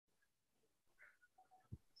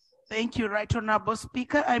Thank you, Right Honorable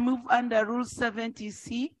Speaker. I move under Rule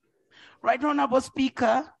 70C. Right Honorable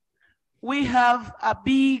Speaker, we have a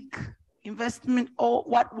big investment, or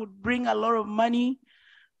what would bring a lot of money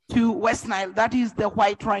to WestNile, that is the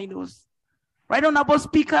white rhinos. Right Honorable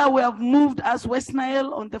Speaker, we have moved as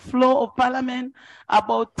WestNile on the floor of Parliament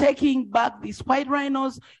about taking back these white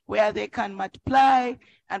rhinos where they can multiply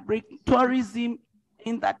and bring tourism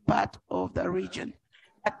in that part of the region.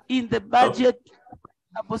 But in the budget,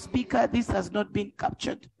 Honorable Speaker, this has not been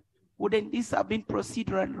captured. Wouldn't this have been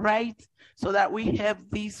procedural right so that we have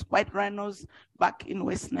these white rhinos back in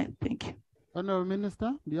WestNile? Thank you. Honorable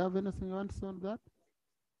Minister, do you have anything you want to say on that?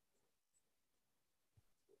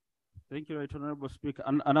 Thank you, Right Honorable Speaker.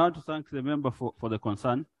 And I want to thank the member for the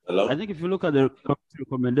concern. Hello? I think if you look at the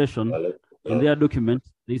recommendation in their document,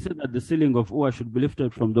 they said that the ceiling of OA should be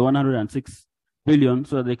lifted from the 106 billion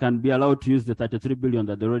so that they can be allowed to use the 33 billion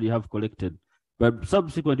that they already have collected. But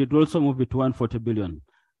subsequently, it will also move it to 140 billion.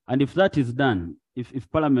 And if that is done, if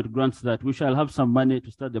Parliament grants that, we shall have some money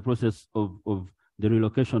to start the process of the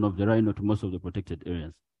relocation of the rhino to most of the protected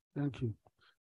areas. Thank you.